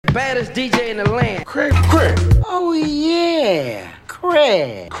Baddest DJ in the land. Craig. Oh yeah,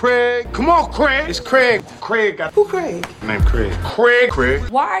 Craig. Come on, Craig. It's Craig. Who Craig? Name Craig. Craig.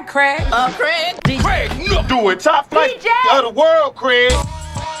 Why Craig? Craig. DJ. Craig, no. Do it. Top flight of the world, Craig.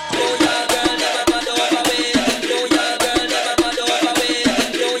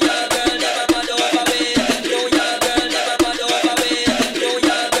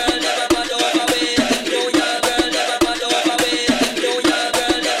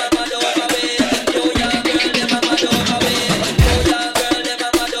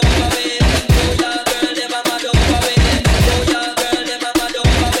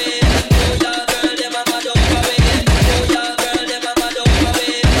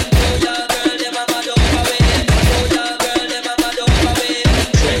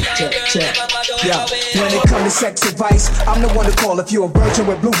 When it comes to sex advice, I'm the one to call if you're a virgin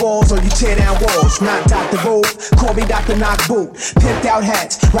with blue balls or you tear down walls. Not Dr. Vogue, call me Dr. Knock Boot. Pimped out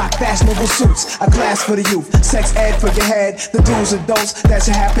hats, rock fashionable suits. A class for the youth, sex ed for your head. The do's and don'ts that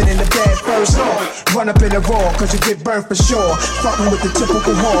should happen in the bed. First off, run up in the raw, cause you get burned for sure. Fucking with the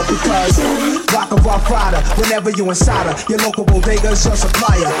typical whore because rock a rough rider. Whenever you inside her, your local bodega's your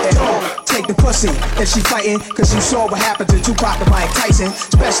supplier. And take the pussy if she fighting, cause you saw what happened to Tupac and Mike Tyson.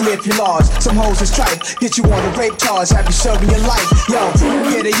 Especially if you're large, some hoes is tripe. Get you on a rape charge, have you serving your life. Yo,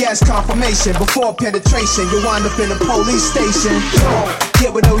 get a yes confirmation before penetration. You wind up in a police station.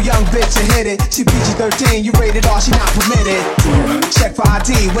 Get with no young bitch and hit it. She PG-13, you rated R, she not permitted. Check for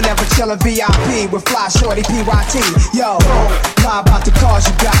ID whenever chillin' VIP with fly shorty PYT. Yo, lie about the cars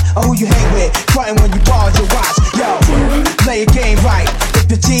you got or who you hang with. Frontin' when you borrowed your watch. Yo, lay your game right. If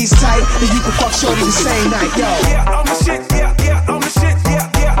the G's tight, then you can fuck shorty the same night. Yo, yeah, I'm the shit. Yeah, I'm the shit.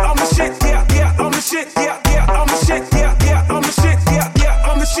 Yeah, I'm the shit. Yeah, I'm the shit. Yeah, I'm the shit. Yeah, I'm the shit. Yeah,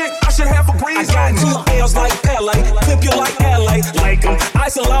 I'm the shit. I should have a breeze. I got 2 L's like Pele, flip you like LA, like 'em.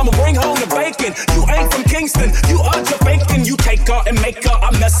 Ice and llama, bring home the bacon. You ain't from Kingston, you are Jamaican. You take her and make her,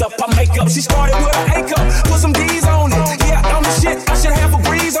 I mess up, I make up. She started with an A cup, put some D's on it. Yeah, I'm the shit, I should have a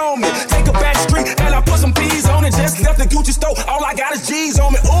breeze on me. Take a back street and I put some P's on it. Just left the Gucci store, all I got is G's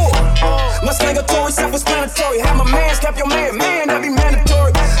on me. Ooh, Mustangatory, self-explanatory. Have my mans, kept your man, that be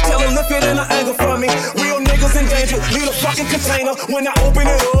mandatory. Tell him lift it in an angle for me. Real niggas in danger, need a fucking container. When I open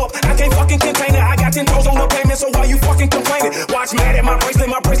it up, I can't fucking contain it. I got 10 toes on the pavement, so why you fucking complaining? Watch mad at my bracelet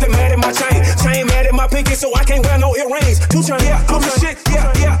mad at my chain mad at my pinky, so I can't wear no earrings. 2 Chainz, yeah, I'm the shit,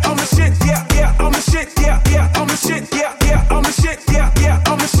 yeah, I'm the shit, yeah, I'm the shit, yeah, I'm the shit, yeah, I'm the shit, yeah,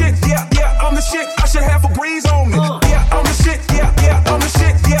 I'm the shit, yeah, I'm the shit. I should have a breeze on me. Yeah, I'm the shit, yeah, I'm the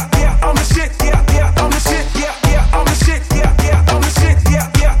shit, yeah, I'm the shit, yeah, I'm the shit, yeah, I'm the shit, yeah, I'm the shit,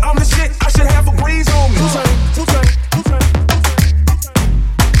 yeah, I'm the shit. I should have a breeze on me. 2 Chainz.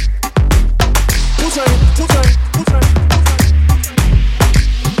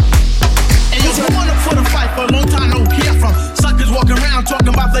 For a long time, no hear from suckers walking around talking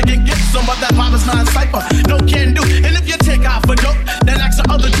about they can get some, but that pop is not cipher. No can do. And if you take out for dope, then ask the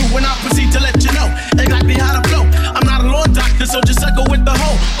other two when I proceed to let you know exactly how to flow. I'm not a law doctor, so just suckle with the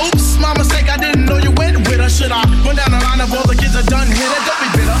hoe. Oops, my mistake, I didn't know you went with her. Should I run down the line of all the kids are done here? Don't be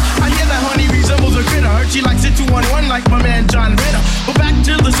bitter. I hear that honey resembles a critter. Heard she likes it 211 like my man John Ritter. But back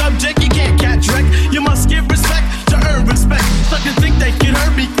to the subject, you can't catch wreck. You must give respect to earn respect. Suckers think they can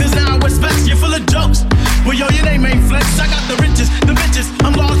hurt me, cause now I respect. You're full of jokes. Well, yo, your name ain't flex. I got the riches, the bitches.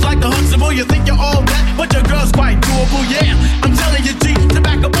 I'm lost like the Huxtable. You think you're all that, but your girl's quite doable. Yeah, I'm telling you, G, to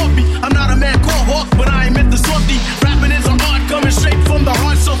back up off me. I'm not a man called Hawk, but I ain't meant the softy. Rapping is an art coming straight from the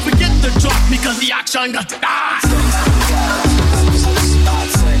heart, so forget the talk because the action got to die.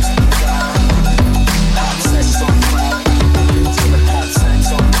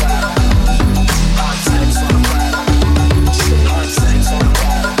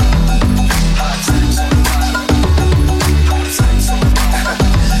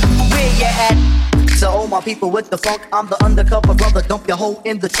 To all my people with the funk, I'm the undercover brother. Dump your hoe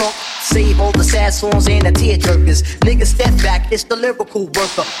in the trunk. Save all the sad songs and the tear jerkers. Niggas step back, it's the lyrical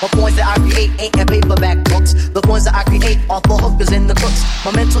worker. My points that I create ain't in paperback books. The ones that I create are for hookers and the crooks.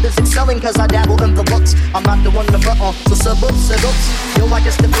 My mental is excelling cause I dabble in the books. I'm not the one to front on, so suburbs. Yo, I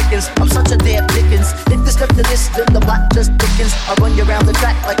guess the Dickens, I'm such a damn Dickens. If the step to this, then the block just Dickens. I run you around the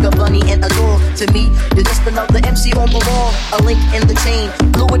track like a bunny and a door. To me, you're just another MC on the wall. A link in the chain,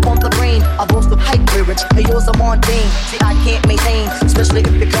 fluid on the brain. I boast of hype lyrics, and yours are mundane. See, I can't maintain, especially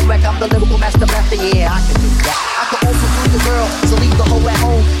if you come back. I'm the lyrical master, yeah, I can do that. I can also do the girl, so leave the hoe at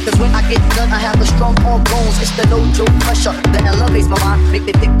home. Cause when I get done, I have a strong arm bones. It's the no joke pressure that elevates my mind. Make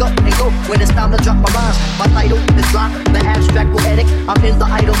me pick up and go when it's time to drop my rhymes. My title is drop, the abstract poetic. I'm in the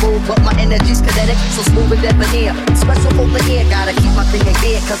idle mode, but my energy's kinetic. So smooth and debonair, special over here. Gotta keep my thing in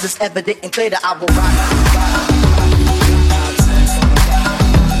gear, cause it's evident and clear that I will rock.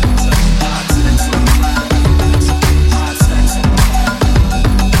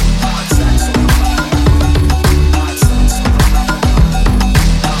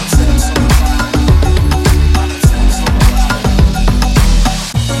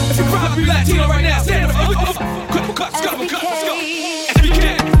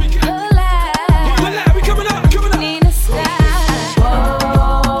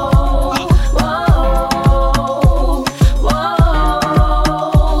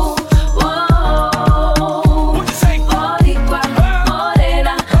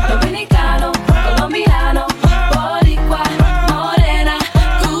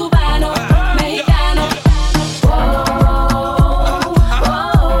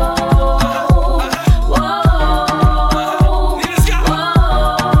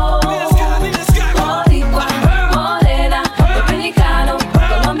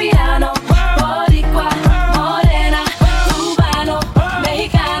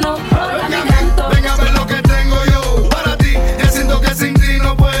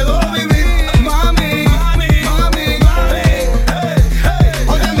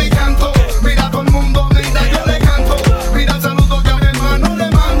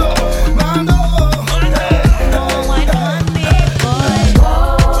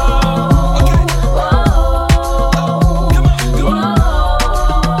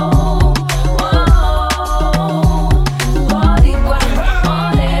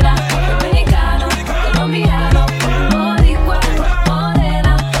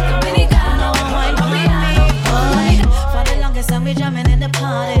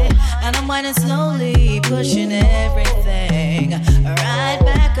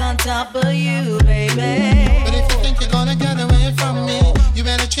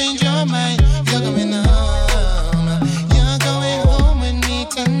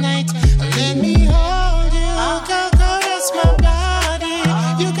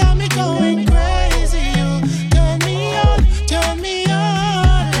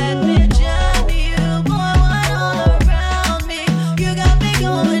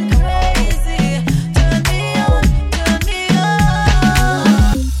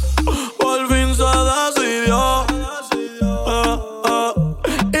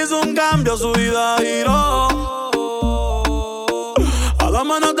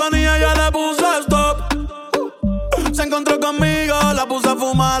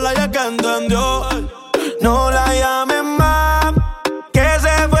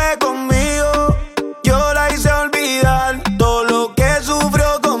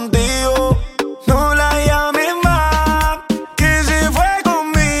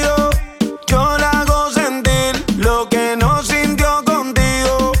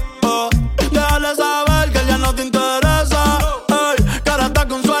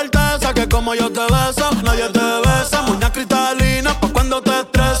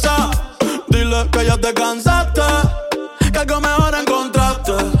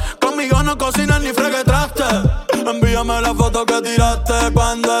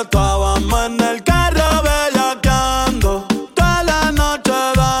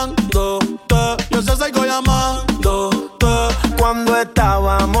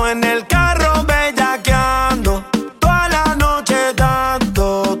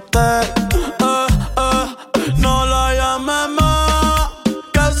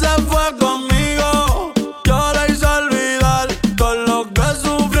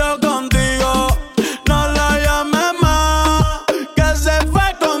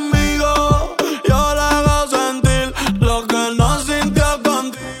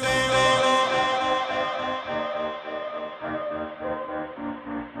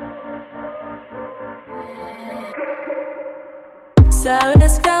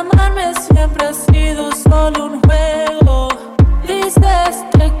 Sabes que amarme siempre ha sido solo un juego. Dices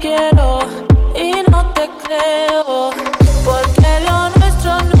te quiero y no te creo, porque lo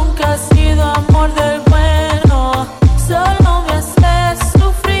nuestro nunca ha sido amor del bueno. Solo me haces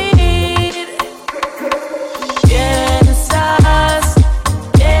sufrir. Piensas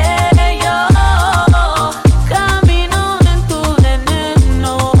que yo camino en tu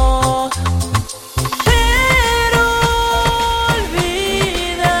veneno, pero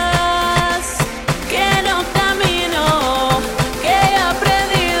olvidas que no camino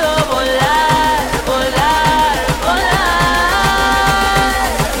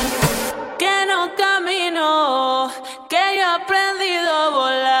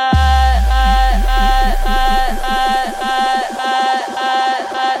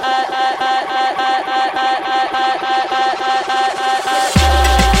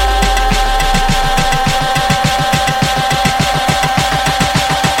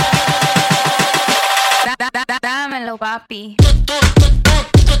papi.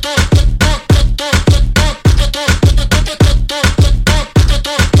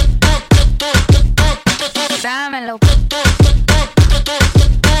 Dámelo.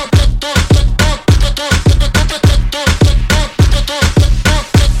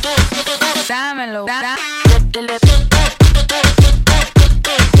 Dámelo.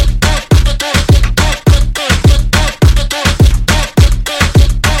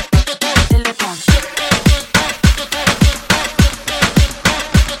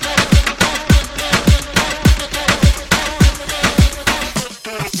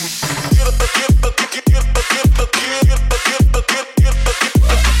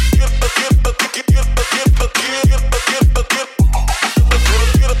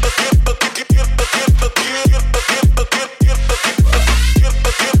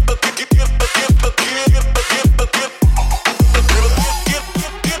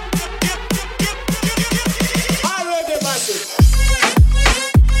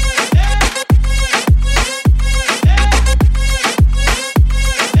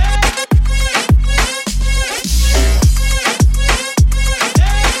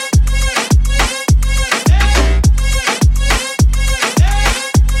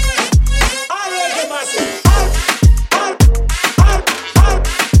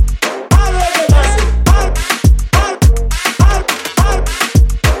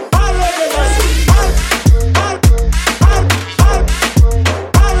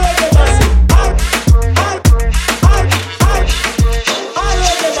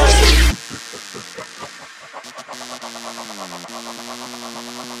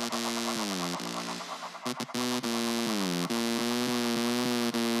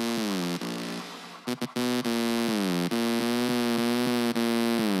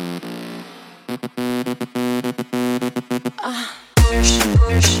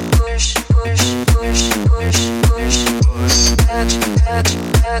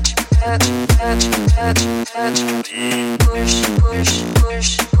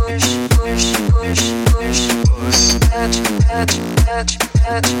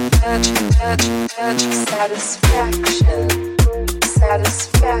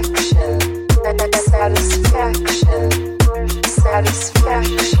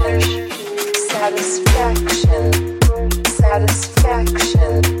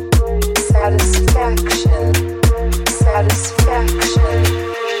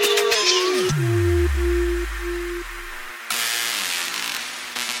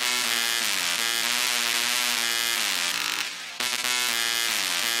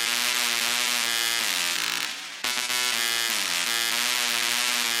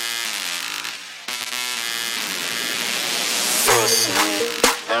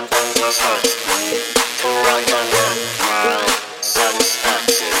 Satisfaction.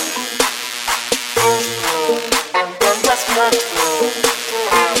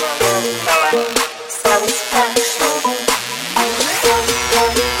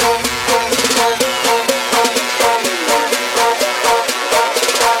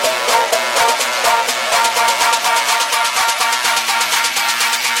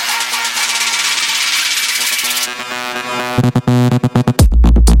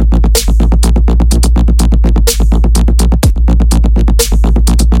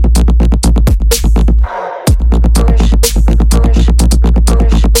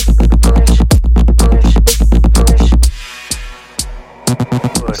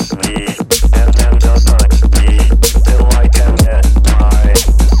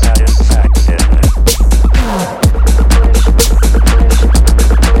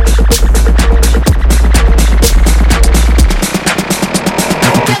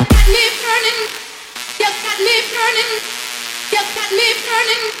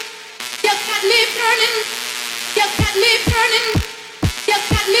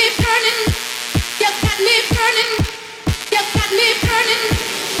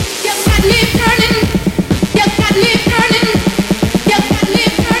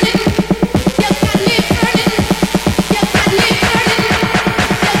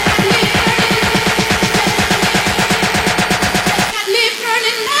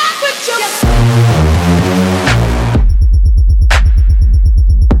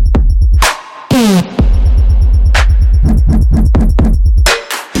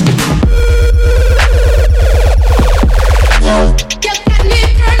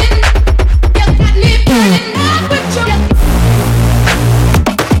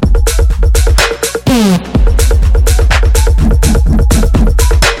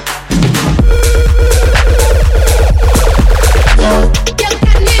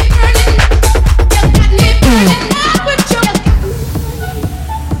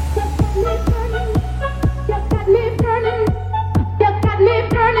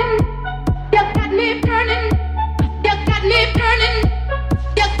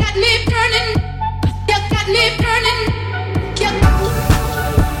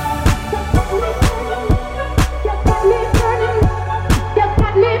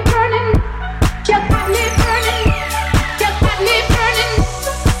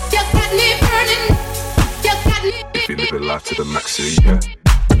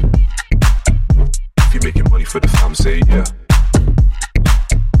 for the fam, say yeah.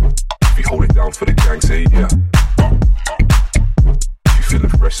 If you hold it down for the gang, say yeah. If you feeling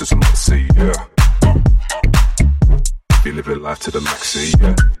fresh as a man, say yeah. If you living life to the max, say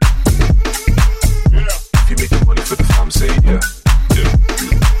yeah. If you making money for the fam, say yeah.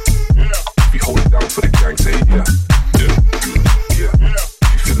 If you hold it down for the gang, say yeah.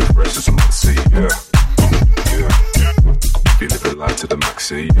 If you feeling fresh as a man, say yeah. If you living life to the max,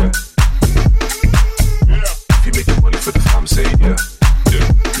 say yeah. If you making money for the fam, say yeah.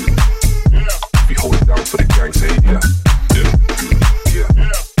 If you hold it down for the gang, say yeah.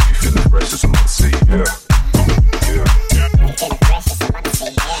 If you feeling fresh as a man, say yeah.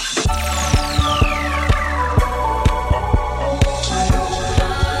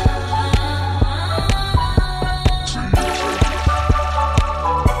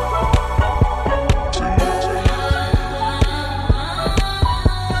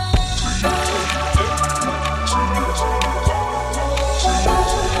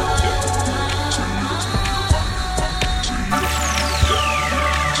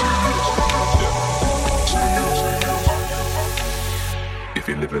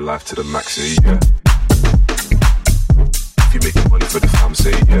 Living life to the max, say yeah. If you making money for the fam,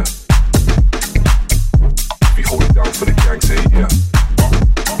 say yeah. If you hold it down for the gang, say yeah.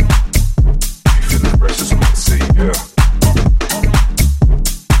 If you feeling fresh as a man, say yeah.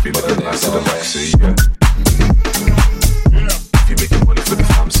 If you living life to the max, say yeah. If you making money for the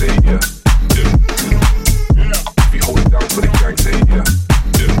fam, say yeah. If you hold it down for the gang, say yeah.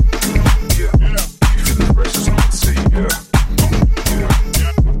 If you feeling fresh as a man, say yeah.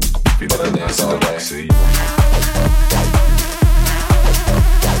 But I dance all day.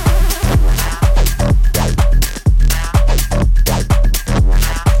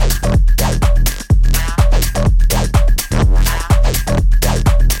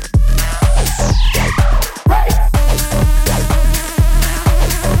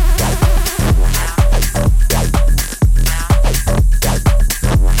 All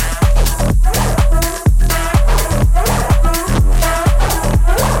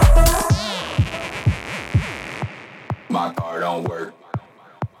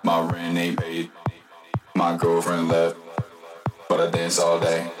but I dance all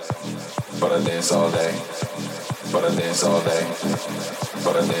day, but I dance all day, but I dance all day,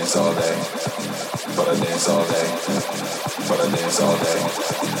 but I dance all day, but I dance all day, but I dance all day,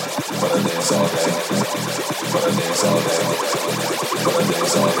 but I dance all day, but I dance all day, but I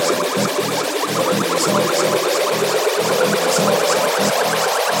dance all day, but I dance all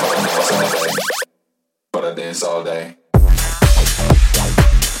day, but I dance all day.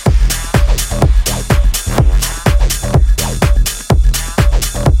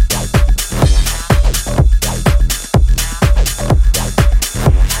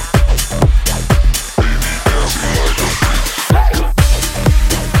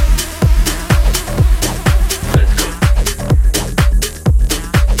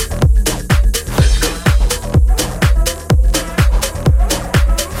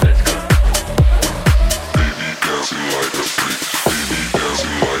 Dancing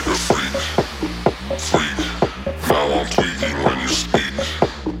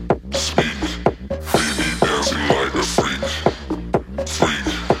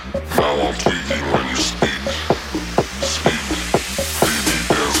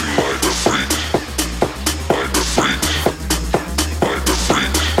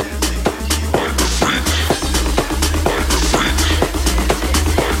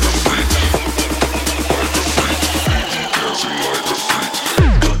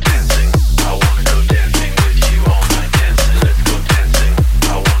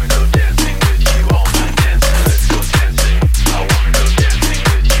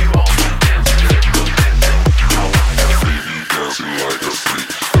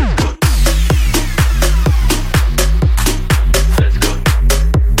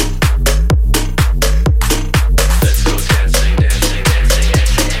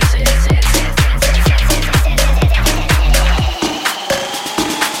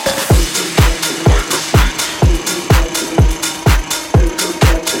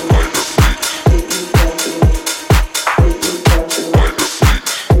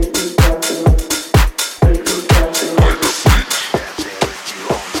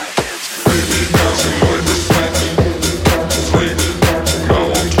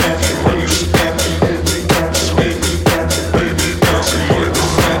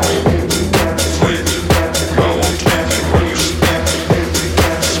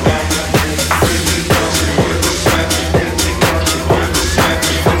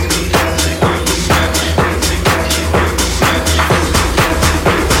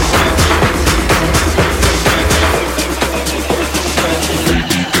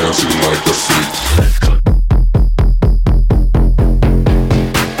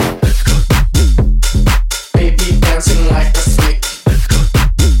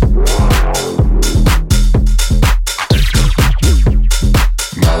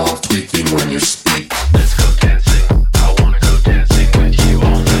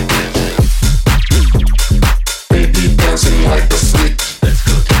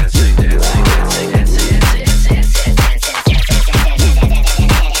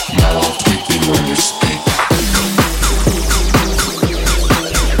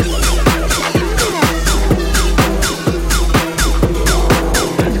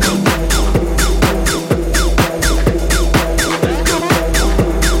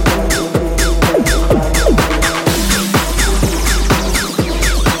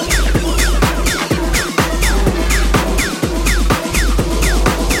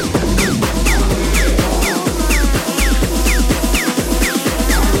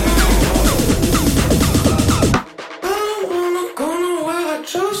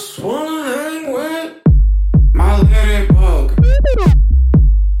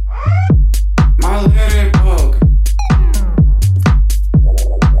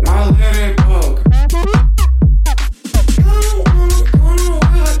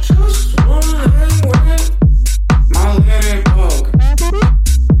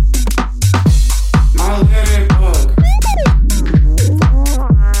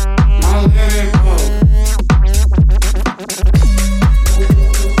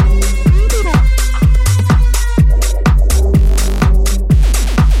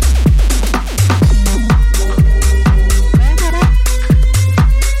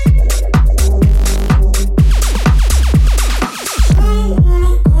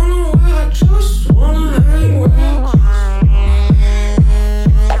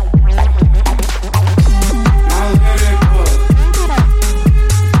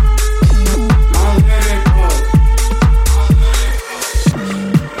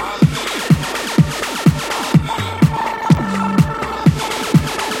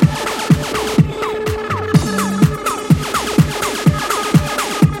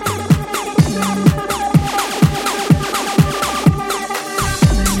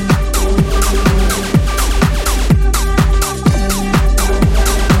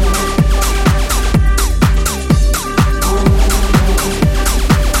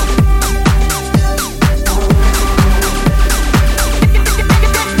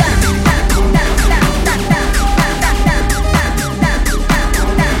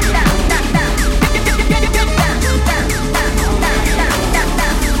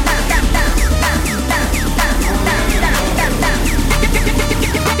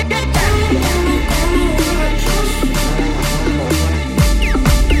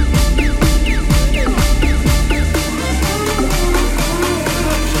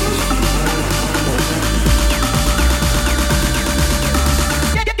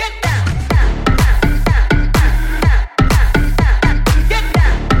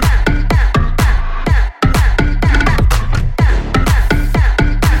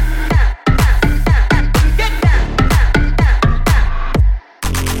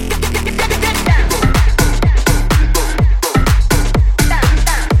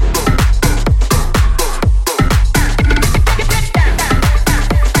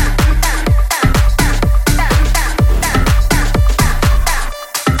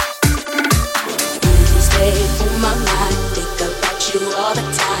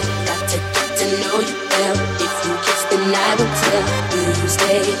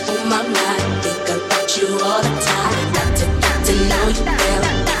stay on my mind. Think about you all the time. Got to know you well.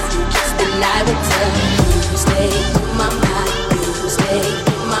 If you kiss, then I will tell. You stay on my mind. You stay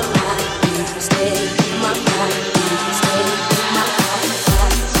on my mind. You stay on my mind. You stay on my mind.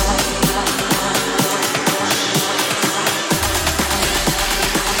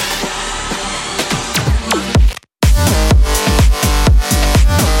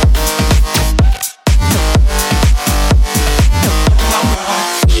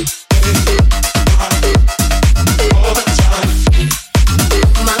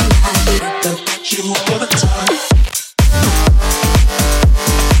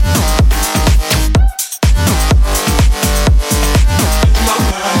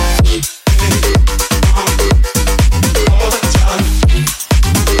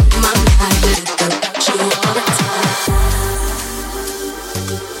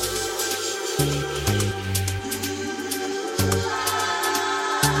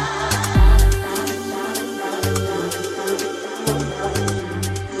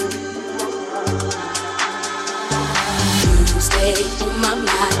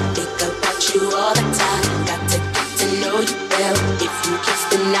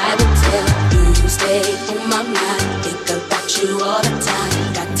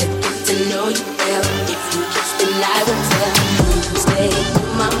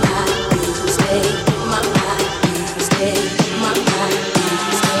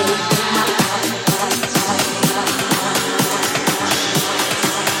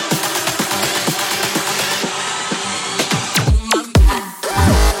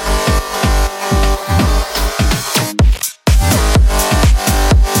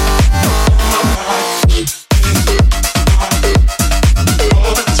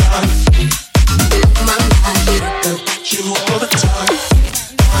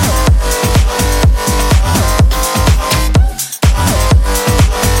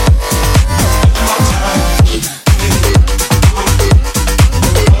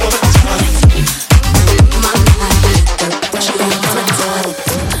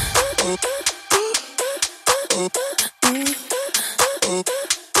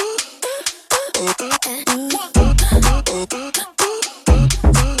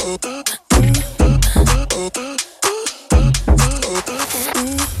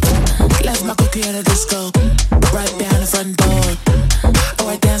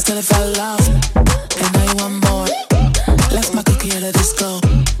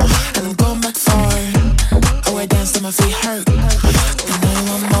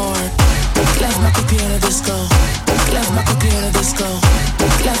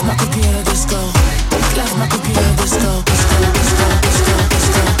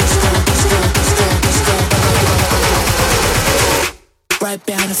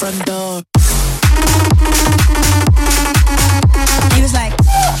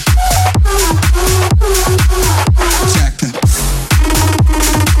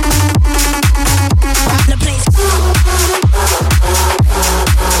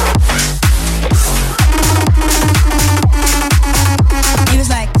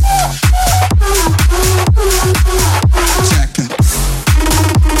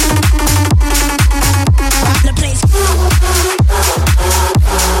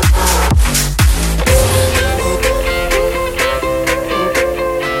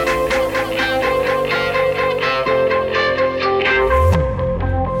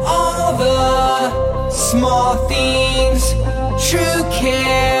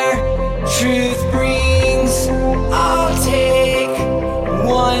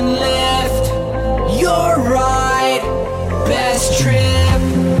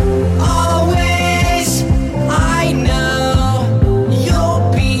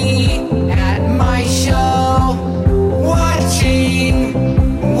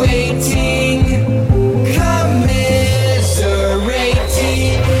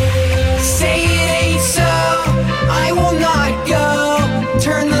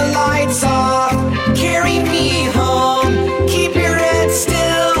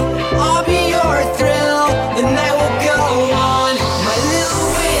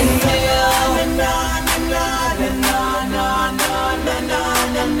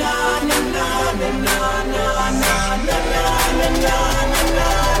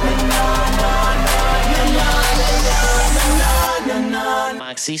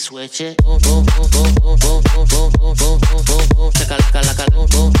 Maxi switch it.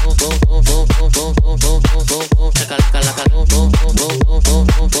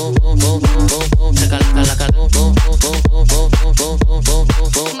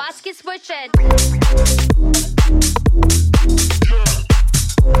 Maxi switch it.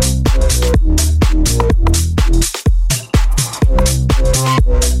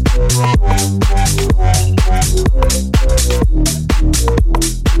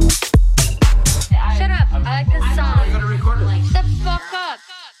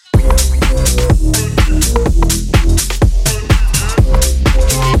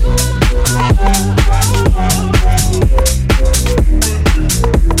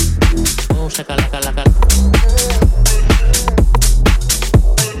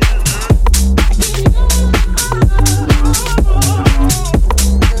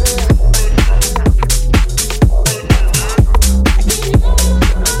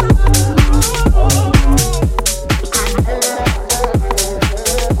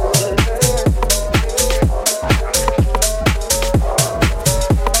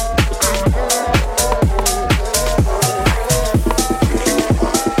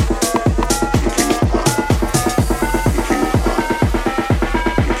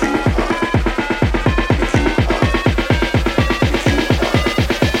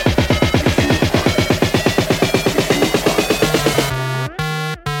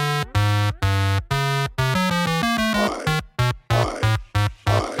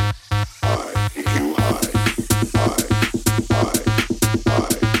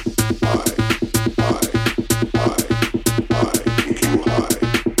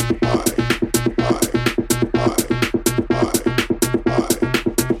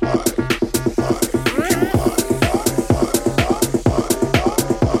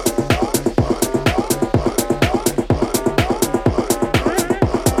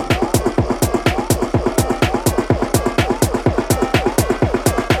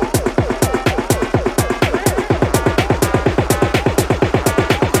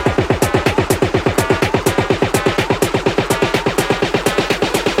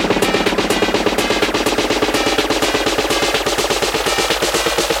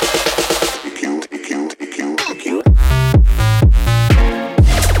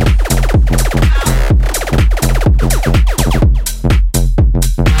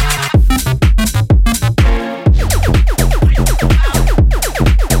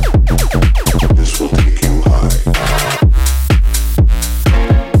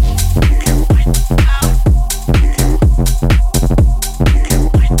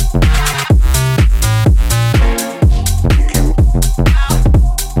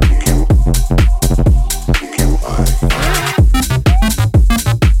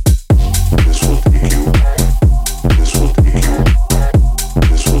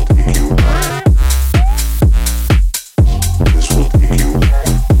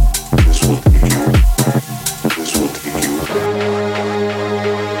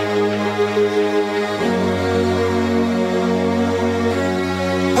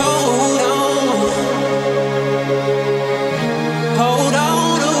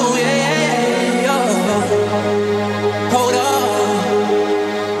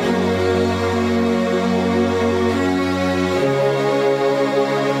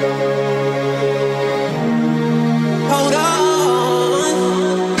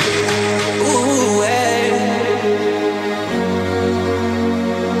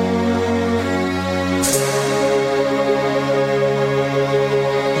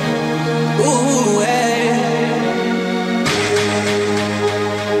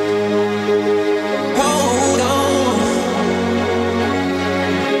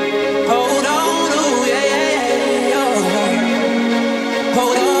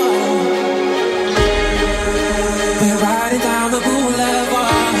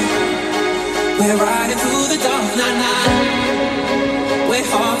 We're riding through the dark night, with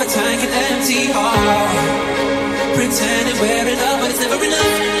half a tank and empty heart, pretending we're in love, but it's never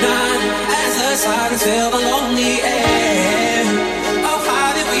enough. As the sirens fill the lonely air. Oh,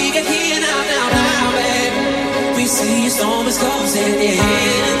 how did we get here now, babe? We see a storm is closing in,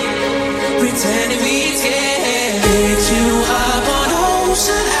 pretending we care. Picked you up on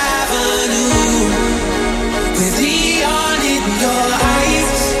Ocean Avenue, with neon in your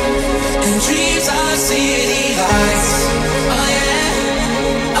eyes, and dreams of city lights. Oh yeah,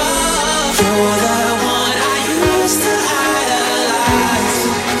 oh, you're the one I used to idolize.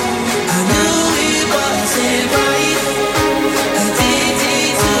 I knew it wasn't right,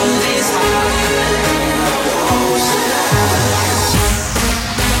 addicted to this high. Ocean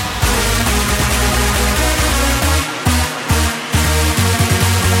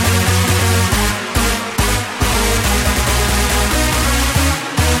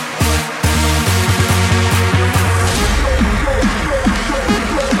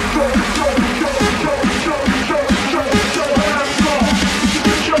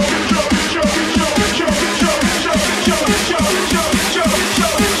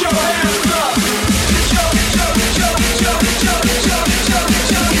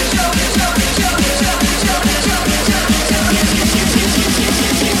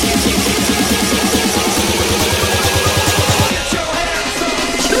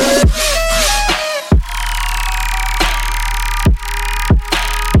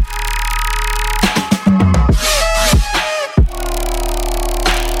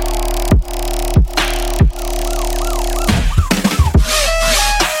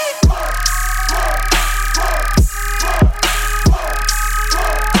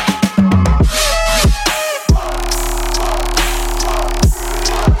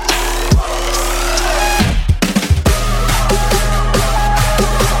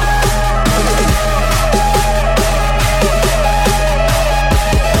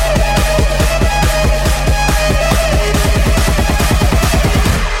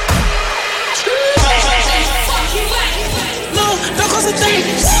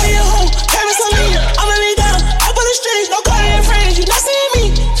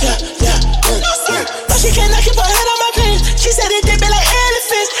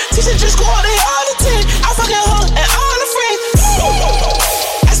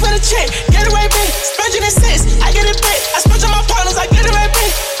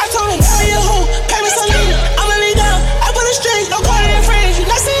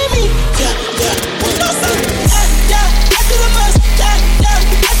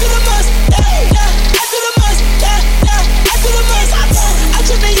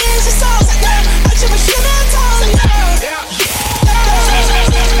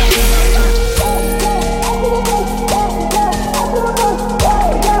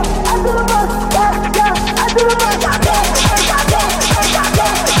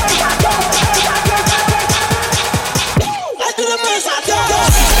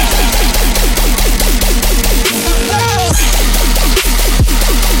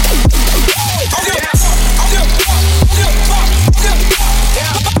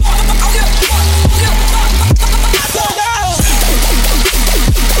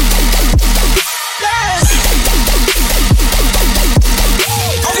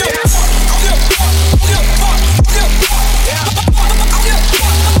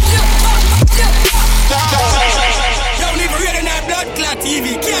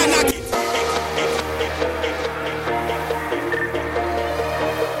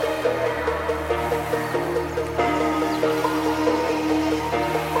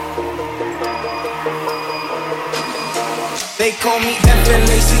They call me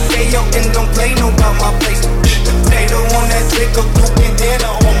F-L-A-C-K-O and don't play no about my place. They the one that drink up blue bandana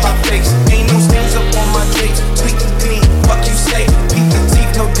on my face. Ain't no stains up on my drapes. Sweet and clean, fuck you say. Beat the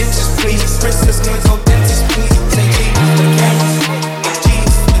teeth, no dentures please. Princess names, no dentist please. Say G's for the cameras, and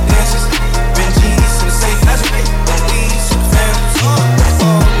G's for the dancers. Ben G's for the safe hazard. And D's for the families.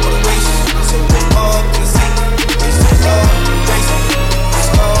 All for the races, so we're all in the same. It's all racing, it's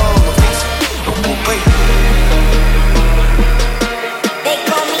all the race. Don't wait.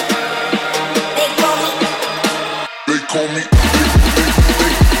 Call me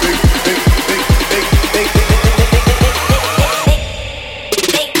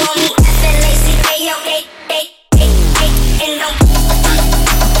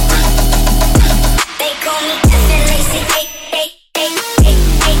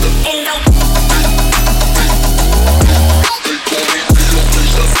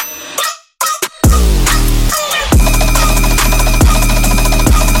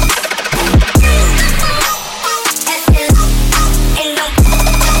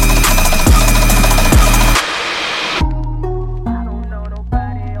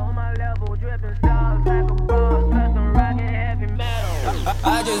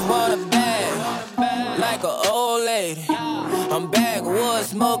was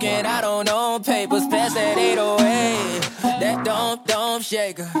smoking, I don't own papers. Pass that 808, that don't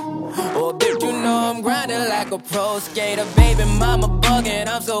shake her. Oh, bitch, you know I'm grinding like a pro skater. Baby mama bugging,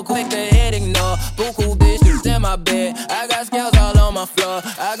 I'm so quick to hit ignore. Buku bitches in my bed, I got scales all on my floor.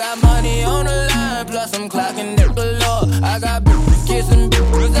 I got money on the line, plus I'm clocking it galore. I got bitches kissing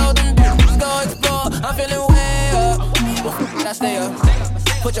bitches, all them bitches go explore. I'm feeling way up, well, I stay up.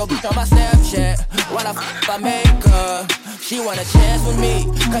 Put your bitch on my Snapchat while I make her. She want a chance with me,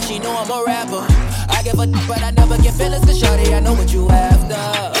 cause she know I'm a rapper. I give a d***, but I never get feelings, cause shorty, I know what you after.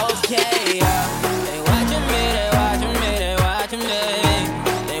 Okay, they watching me, they watching me, they watching me.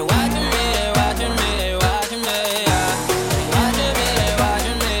 They watching me, they watching me, they watching me. They watching me, they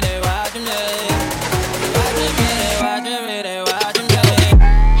watching me, they watching me. They watching me, they watching me, they watching me.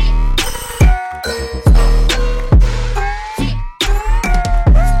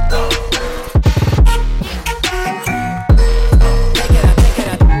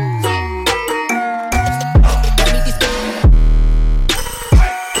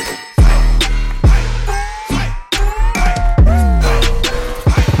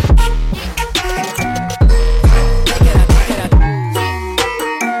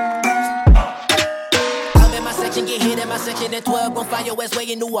 At 12, gon' find your ass way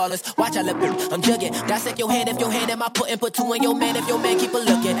in New Orleans. Watch I look, I'm jugging. Dissect your hand if your hand am I putting. Put two in your man if your man keep a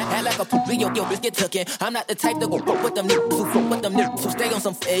looking. Act like a poop, your bitch get tookin'. I'm not the type to go fuck with them niggas who fuck with them niggas who stay on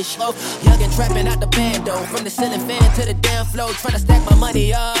some fish. Oh, young and trapping out the bando. From the ceiling fan to the damn floor. Tryna stack my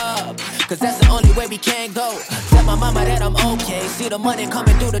money up, cause that's the only way we can go. Tell my mama that I'm okay. See the money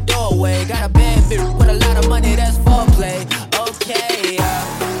coming through the doorway. Got a bad bitch with a lot of money, that's foreplay. Okay,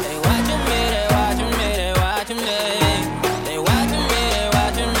 they watching me, they watching me, they watching me.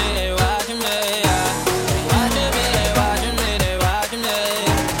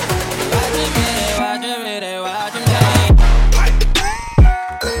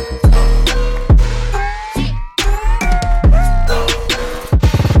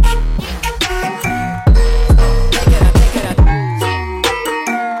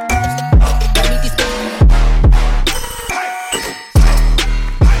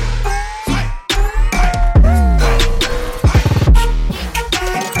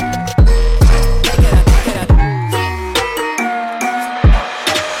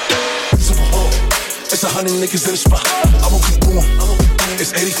 Niggas in the spot, I won't keep going.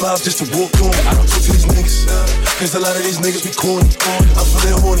 It's 85 just to walk on. I don't talk to these niggas, cause a lot of these niggas be corny. I'm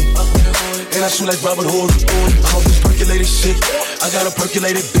feeling horny, and I shoot like Robert Horry. I'm on this percolated shit, I got a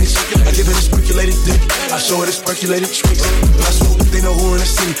percolated bitch. I give her this percolated dick, I show her this percolated tricks. Possible, they know who in the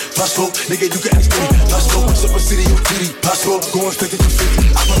city. Possible, nigga, you can ask me. Possible, super city, you kitty. Possible, going 50 to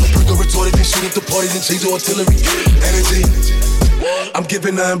 50. I run the perk retorted, then shoot at the party, then change the artillery. Energy, I'm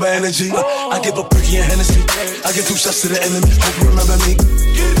giving nothing but energy. I give a perky and Hennessy. I give 2 shots to the enemy. Hope you remember me.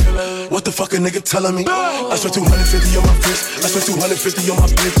 What the fuck a nigga telling me? I spent 250 on my wrist. I spent 250 on my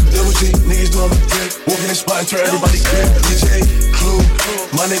bitch. Double G, niggas doing my dick. Walk in the spot and turn everybody clear. DJ, Clue,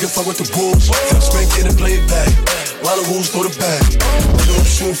 my nigga fuck with the wolves. Tell Spank in and play it back, while the wolves throw the bag. Nigga, I'm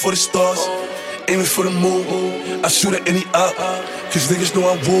shooting for the stars, aiming for the moon. I shoot at any op, cause niggas know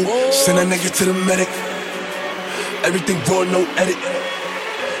I woo. Send that nigga to the medic. Everything raw, no edit.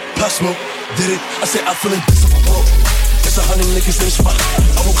 Pop Smoke, did it. I said I feel invisible. It's 100 niggas in the spot,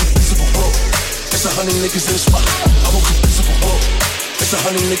 I won't be visible. It's 100 niggas in the spot, I won't be visible. It's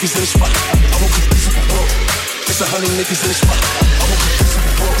 100 niggas in the spot, I won't be visible. It's 100 niggas in the spot, I won't be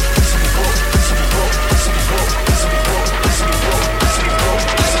visible. Visible, visible, visible, visible, visible,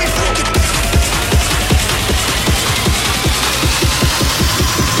 visible.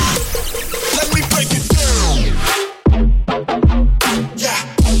 Let me break it down. Yeah.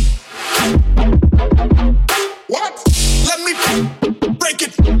 What? Let me break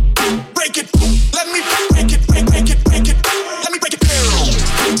it, break it. Let me break it, break it, break it. Let me break it down.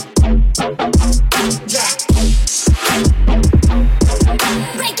 Yeah.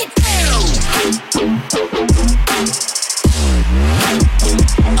 Break it down.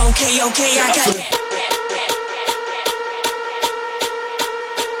 Okay, I got it.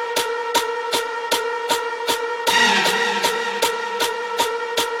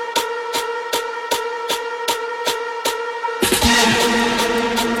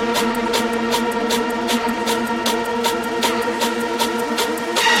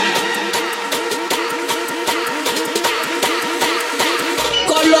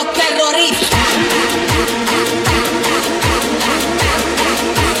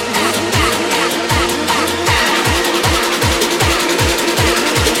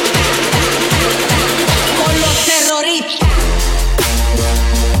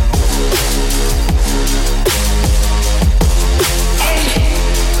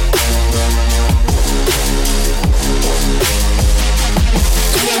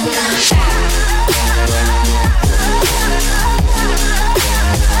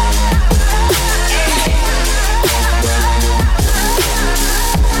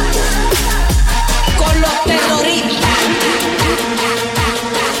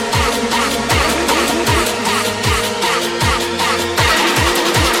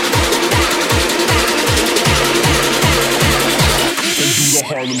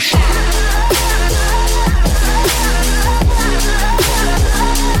 Harlem Shake.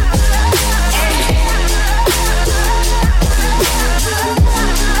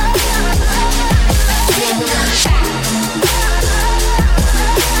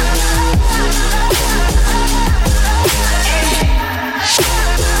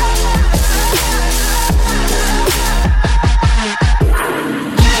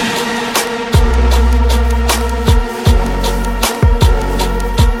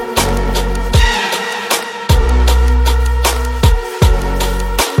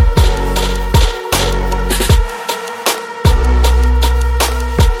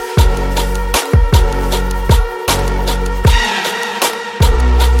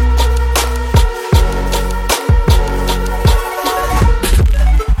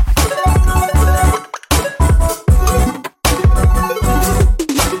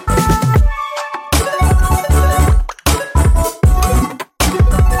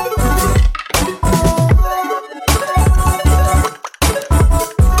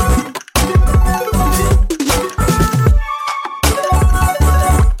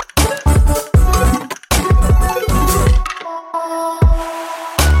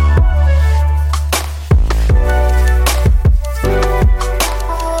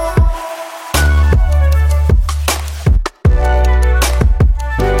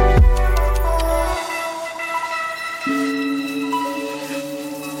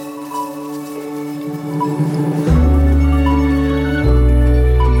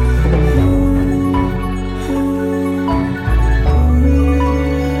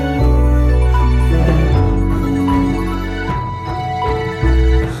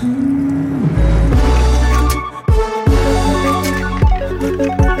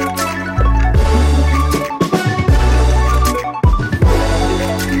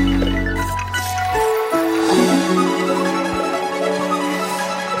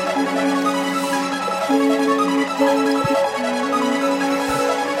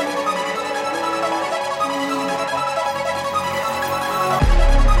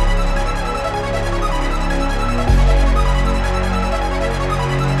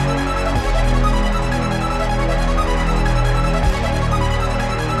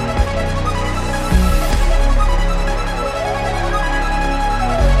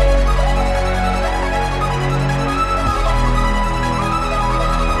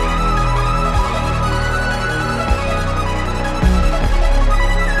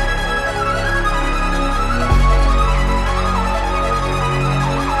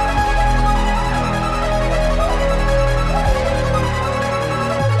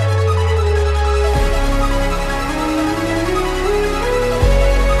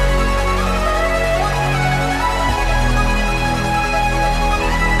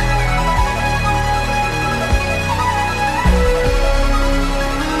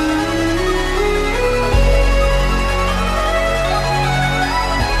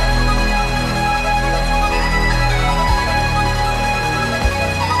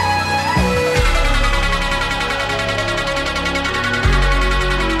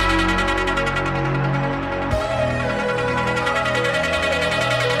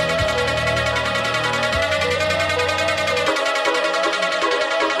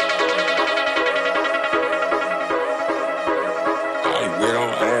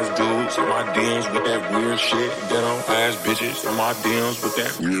 My DMs with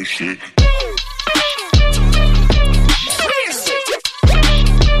that weird shit.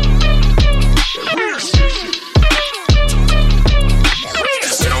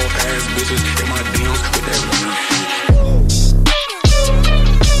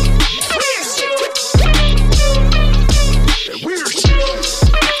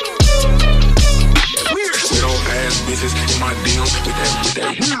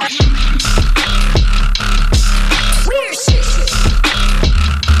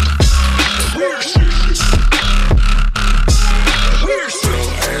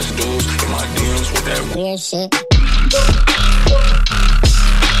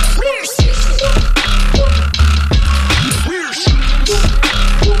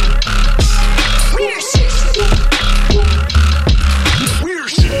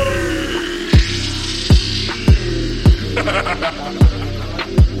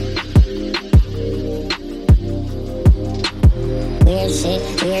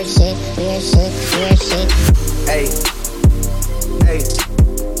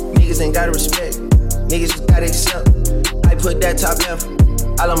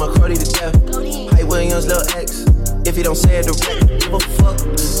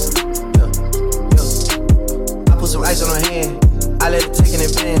 I let her take in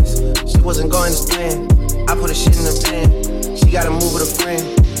advance. She wasn't going to stand. I put her shit in the pan. She gotta move with a friend.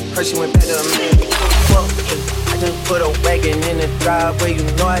 First she went back to a man. Fuck, I just put a wagon in the driveway, you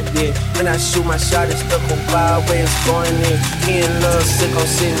know I did. When I shoot my shot, it's stuck on fire, where it's going in. Me and love sick on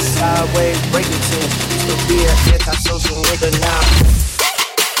sitting sideways, breaking tin. Used to be an anti-social nigga now.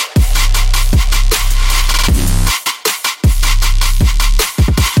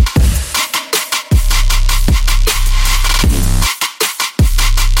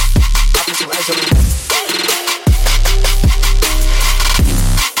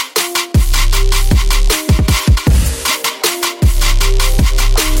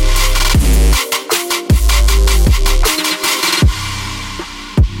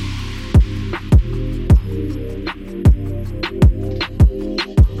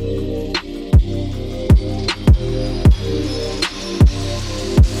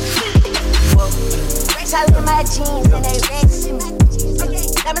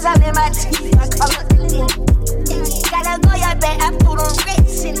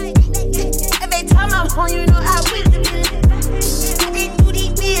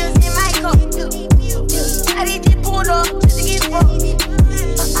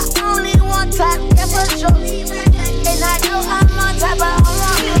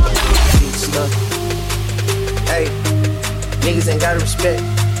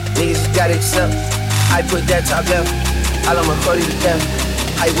 Top left, all on my 40 to death.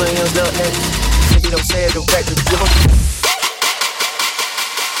 I Williams, little X. If you don't say it direct, give a